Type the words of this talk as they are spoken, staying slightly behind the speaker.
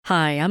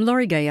Hi, I'm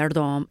Lori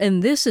Gallardo,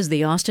 and this is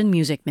the Austin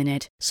Music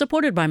Minute,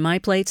 supported by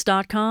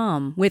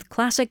MyPlates.com with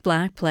classic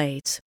black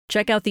plates.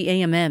 Check out the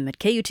AMM at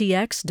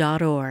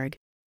KUTX.org.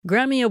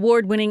 Grammy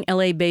Award-winning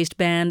LA-based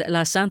band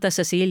La Santa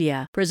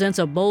Cecilia presents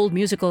a bold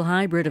musical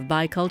hybrid of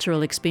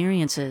bicultural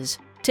experiences.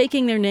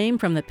 Taking their name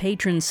from the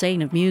patron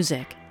saint of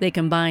music, they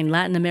combine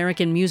Latin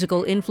American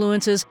musical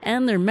influences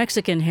and their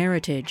Mexican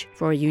heritage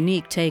for a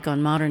unique take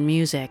on modern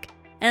music.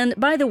 And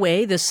by the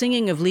way, the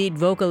singing of lead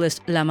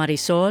vocalist La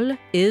Marisol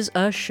is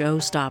a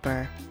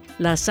showstopper.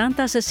 La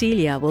Santa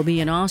Cecilia will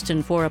be in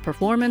Austin for a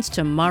performance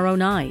tomorrow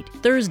night,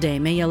 Thursday,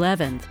 May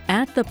 11th,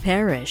 at the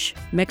Parish.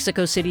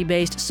 Mexico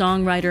City-based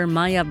songwriter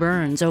Maya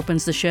Burns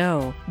opens the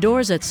show,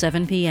 doors at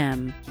 7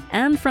 p.m.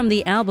 And from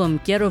the album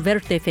Quiero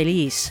Verte,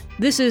 Feliz,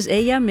 this is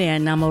Ella Me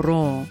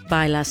Enamoró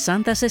by La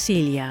Santa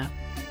Cecilia.